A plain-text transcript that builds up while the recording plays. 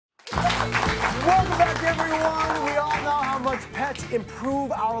Welcome back, everyone. We all know how much pets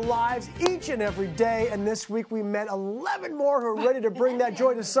improve our lives each and every day. And this week we met 11 more who are ready to bring that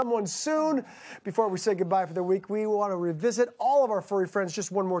joy to someone soon. Before we say goodbye for the week, we want to revisit all of our furry friends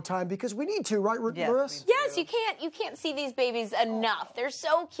just one more time because we need to, right, Larissa? Yes, you can't see these babies enough. They're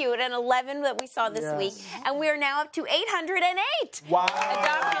so cute. And 11 that we saw this week. And we are now up to 808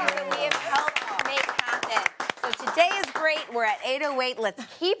 adoptions that we have helped make happen. So today is great. We're at 808. Let's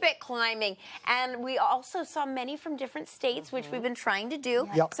keep it climbing. And we also saw many from different states, which we've been trying to do.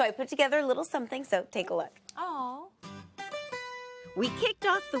 So I put together a little something, so take a look. Oh. We kicked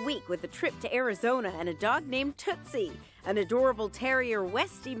off the week with a trip to Arizona and a dog named Tootsie, an adorable terrier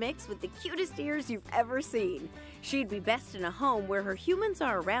Westie mix with the cutest ears you've ever seen. She'd be best in a home where her humans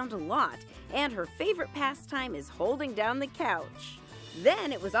are around a lot, and her favorite pastime is holding down the couch.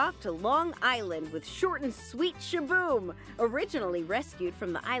 Then it was off to Long Island with short and sweet Shaboom, originally rescued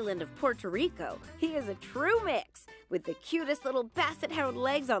from the island of Puerto Rico. He is a true mix, with the cutest little basset hound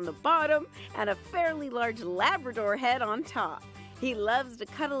legs on the bottom and a fairly large Labrador head on top. He loves to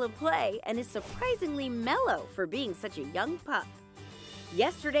cuddle and play and is surprisingly mellow for being such a young pup.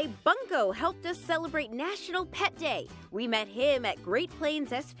 Yesterday, Bunko helped us celebrate National Pet Day. We met him at Great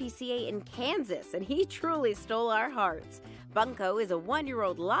Plains SPCA in Kansas, and he truly stole our hearts. Bunko is a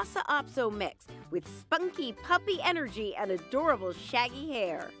 1-year-old Lhasa Apso mix with spunky puppy energy and adorable shaggy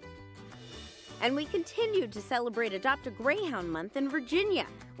hair. And we continued to celebrate Adopt a Greyhound Month in Virginia,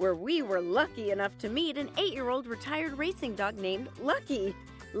 where we were lucky enough to meet an 8-year-old retired racing dog named Lucky.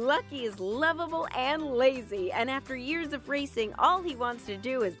 Lucky is lovable and lazy, and after years of racing, all he wants to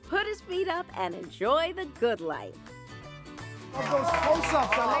do is put his feet up and enjoy the good life. I love those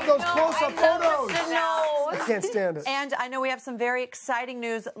close-ups. I love those close-up photos. I can't stand it. And I know we have some very exciting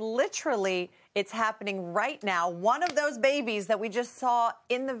news. Literally, it's happening right now. One of those babies that we just saw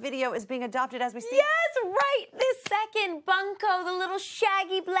in the video is being adopted as we speak. Yes, right this second. Bunko, the little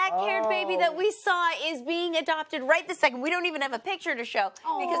shaggy black-haired baby that we saw, is being adopted right this second. We don't even have a picture to show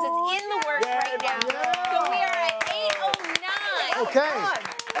because it's in the works right now. So we are at 809. Okay.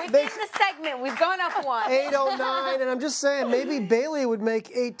 Within the segment, we've gone up one. 809, and I'm just saying, maybe Bailey would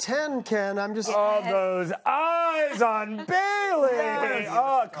make 810, Ken. I'm just... Oh, those eyes on Bailey.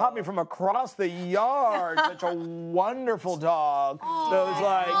 Oh, it caught me from across the yard. Such a wonderful dog. Those,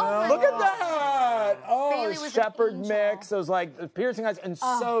 look at that. Oh, shepherd mix. Those, piercing eyes, and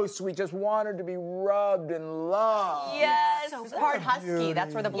so sweet. Just wanted to be rubbed and loved. Yes. It's part husky.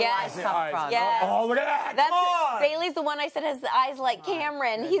 That's where the blue eyes come from. Yes. Oh, look at that. Bailey's the one I said has the eyes like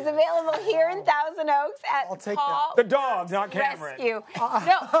Cameron. He's available here in Thousand Oaks at Paw The dog, not Cameron. Rescue. No,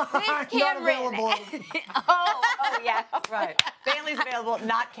 this Cameron. oh, yeah. Right. Bailey's available,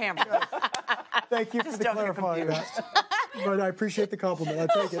 not Cameron. Thank you for the clarifying that. But I appreciate the compliment. I'll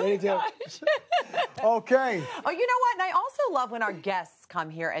take it anytime. Okay. Oh, you know what? And I also love when our guests come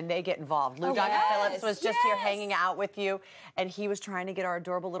here and they get involved. Lou Phillips was just here hanging out with you, and he was trying to get our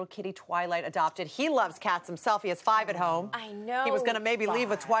adorable little kitty Twilight adopted. He loves cats himself. He has 5 at home. I know. He was going to maybe leave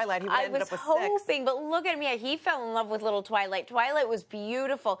with Twilight. He would end up with 6. I was hoping, but look at me. He fell in love with little Twilight. Twilight was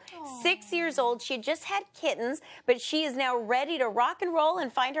beautiful. 6 years old. She had just had kittens, but she is now ready to rock and roll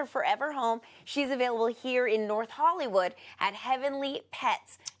and find her forever home. She's available here in North Hollywood at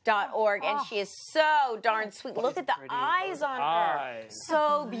heavenlypets.org, and she is so darn sweet. Look at the eyes on her.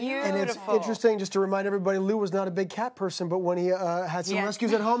 So beautiful. And it's interesting, just to remind everybody, Lou was not a big cat person, but when he had some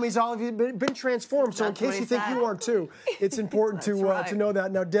rescues at home, he's all been transformed. So in case you think you are too, it's important to know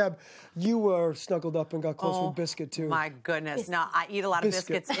that. Now, Deb, you were snuggled up and got close with Biscuit too. My goodness. Now, I eat a lot of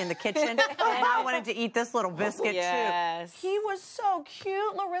biscuits in the kitchen, and I wanted to eat this little biscuit too. He was so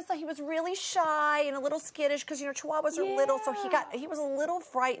cute, Larissa. He was really shy and a little skittish because, you know, Chihuahuas are little, so he was a little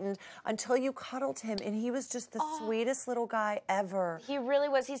frightened until you cuddled him, and he was just the sweetest little guy ever. He really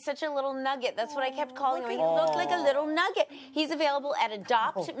was. He's such a little nugget. That's what I kept calling him. He looked like a little nugget. He's available at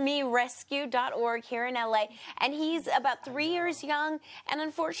adoptmerescue.org here in LA, and he's about 3 years young, and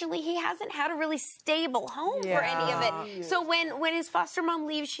unfortunately, he hasn't had a really stable home for any of it. So when his foster mom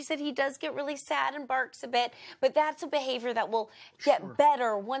leaves, she said he does get really sad and barks a bit, but that's a behavior that will get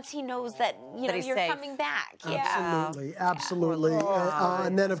better once he knows that, you know, you're coming back. Absolutely, absolutely.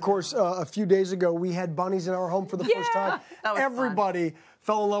 And then, of course, a few days ago, we had bunnies in our home for the first time. Everybody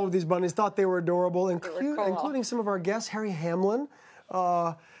fell in love with these bunnies, thought they were adorable, including some of our guests. Harry Hamlin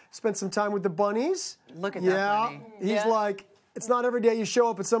spent some time with the bunnies. Look at that bunny. He's like, It's not every day you show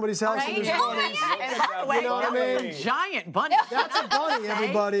up at somebody's house and there's bunnies. And by the way, You know what I mean? Giant bunny. That's a bunny,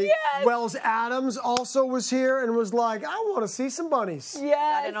 everybody. Yes. Wells Adams also was here and was like, I want to see some bunnies.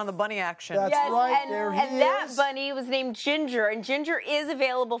 Got in on the bunny action. That's right. There he and that is. bunny was named Ginger, and Ginger is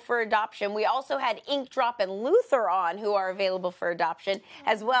available for adoption. We also had Ink Drop and Luther on, who are available for adoption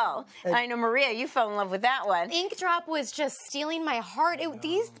as well. And I know, Maria, you fell in love with that one. Ink Drop was just stealing my heart.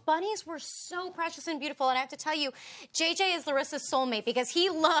 These bunnies were so precious and beautiful, and I have to tell you, JJ is Larissa's soulmate because he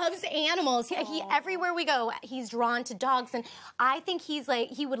loves animals. He everywhere we go, he's drawn to dogs, and I think he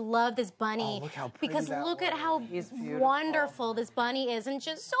would love this bunny. Oh, look how pretty because that look at was. how wonderful this bunny is, and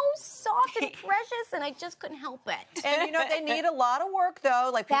just so soft and precious, and I just couldn't help it. And you know, they need a lot of work though.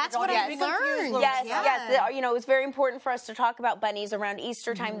 Like people That's don't what have I to be confused, learned. Larissa. Yes. You know, it's very important for us to talk about bunnies around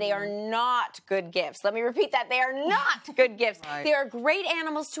Easter time. They are not good gifts. Let me repeat that. They are not good gifts. Right. They are great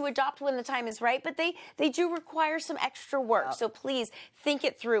animals to adopt when the time is right, but they do require some extra work. So please think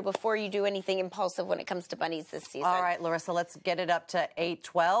it through before you do anything impulsive when it comes to bunnies this season. All right, Larissa, let's get it up to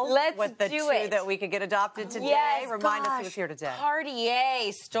 8-12. Let's with the do two it. that we could get adopted today. Yes, Remind us gosh. who was here today.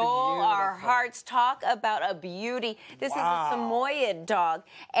 Cartier stole our Beautiful. hearts. Talk about a beauty. This is a Samoyed dog.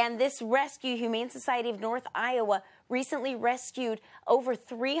 And this rescue, Humane Society of North Iowa, recently rescued over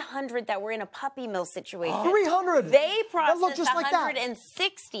 300 that were in a puppy mill situation. 300? They That looked processed just like that.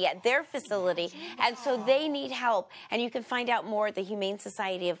 160 at their facility, and so they need help. And you can find out more at the Humane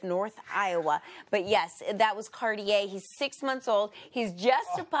Society of North Iowa. But yes, that was Cartier. He's 6 months old. He's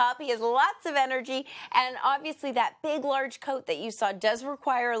just a pup. He has lots of energy, and obviously that big, large coat that you saw does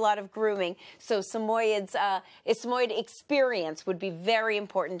require a lot of grooming. So Samoyed experience would be very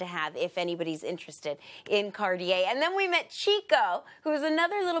important to have if anybody's interested in Cartier. And then we met Chico, who's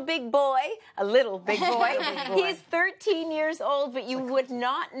another little big boy, a little big boy. He's 13 years old, but you would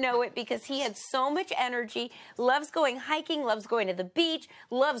not know it because he had so much energy, loves going hiking, loves going to the beach,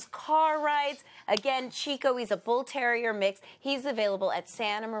 loves car rides. Again, Chico, he's a bull terrier mix. He's available at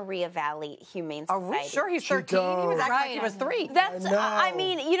Santa Maria Valley Humane Are Society. we sure he's 13? He was acting like he was 3. That's, I know. I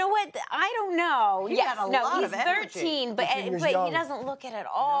mean, you know what? I don't know. He Yes, got a no, lot he's of energy. 13, but He was he young. doesn't look it at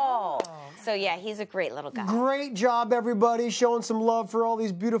all. So yeah, he's a great little guy. Great job, everybody, showing some love for all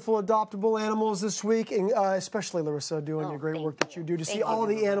these beautiful adoptable animals this week, and especially Larissa doing your great work that you do. To see all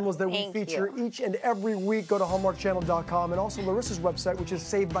the animals that we Thank feature you. each and every week, go to HallmarkChannel.com and also Larissa's website, which is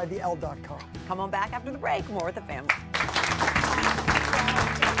SavedByTheL.com. Come on back after the break. More with the family.